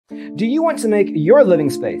Do you want to make your living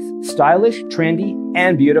space stylish, trendy,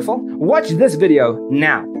 and beautiful? Watch this video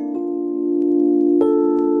now.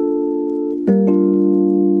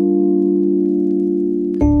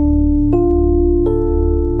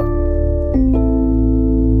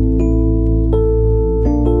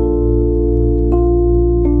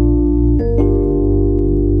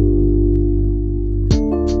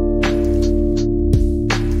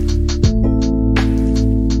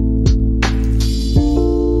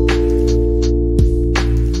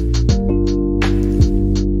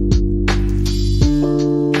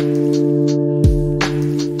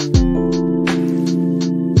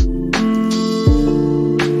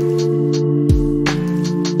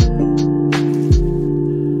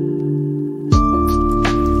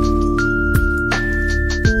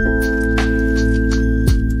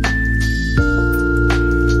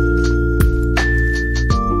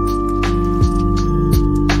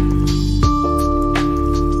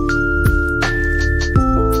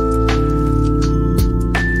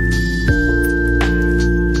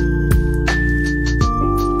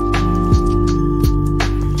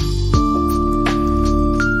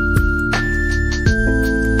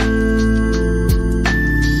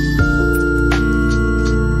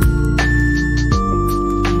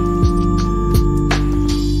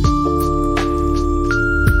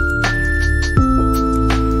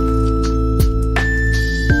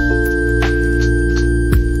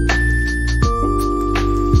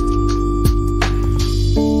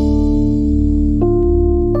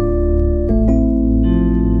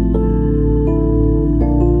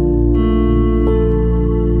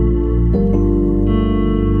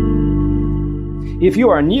 If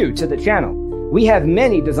you are new to the channel, we have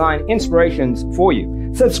many design inspirations for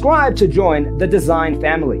you. Subscribe to join the design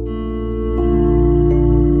family.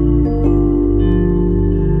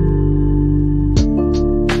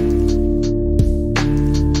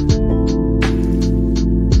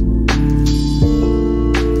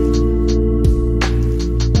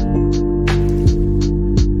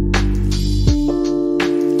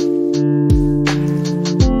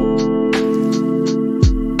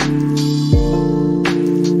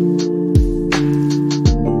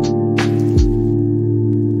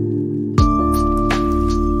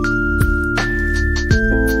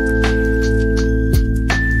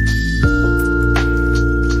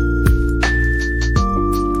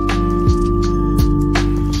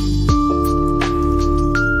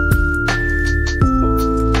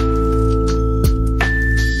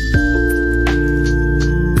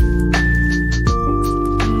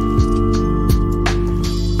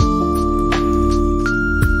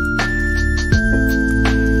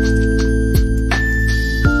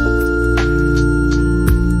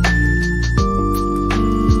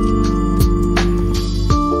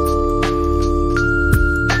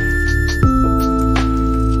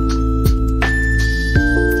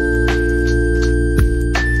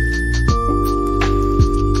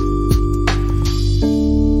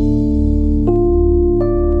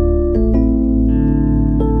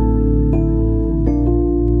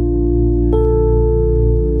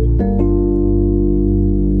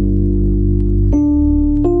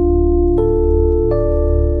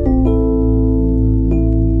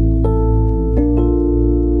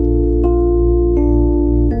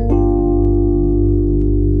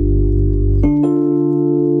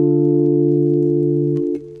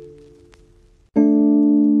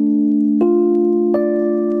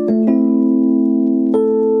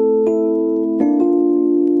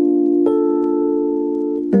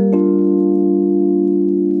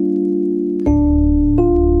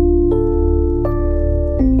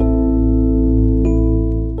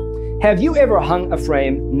 Have you ever hung a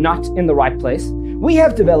frame not in the right place? We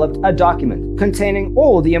have developed a document containing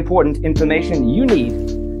all the important information you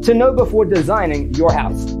need to know before designing your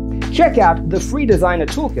house. Check out the free designer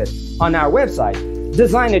toolkit on our website,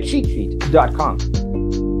 designercheatsheet.com.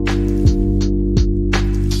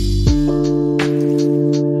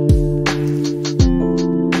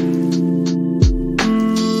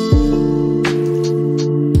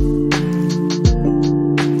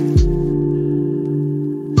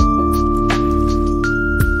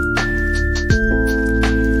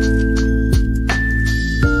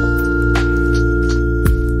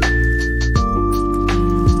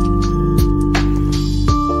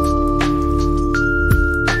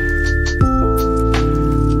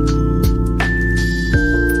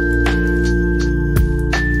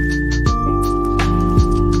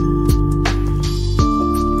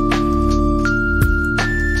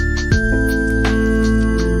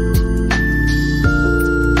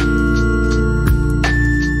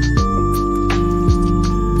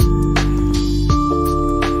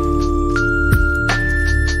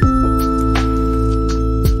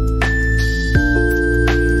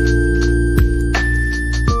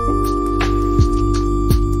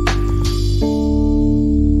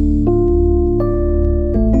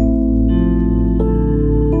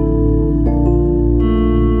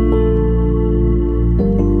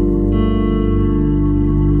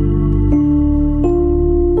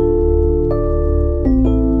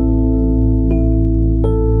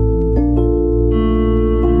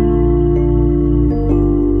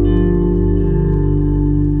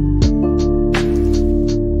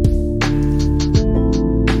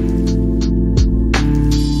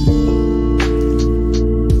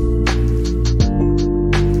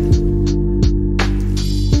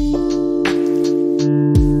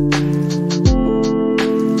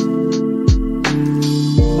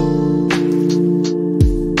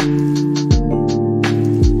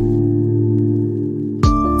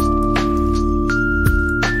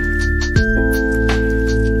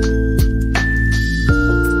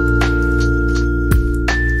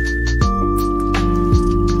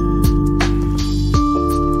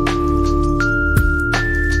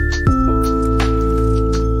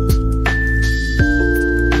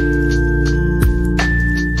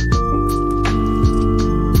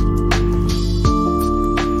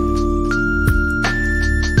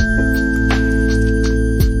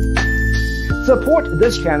 support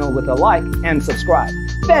this channel with a like and subscribe.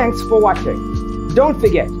 Thanks for watching. Don't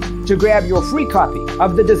forget to grab your free copy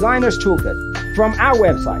of the Designer's Toolkit from our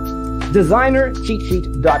website,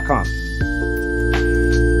 designercheatsheet.com.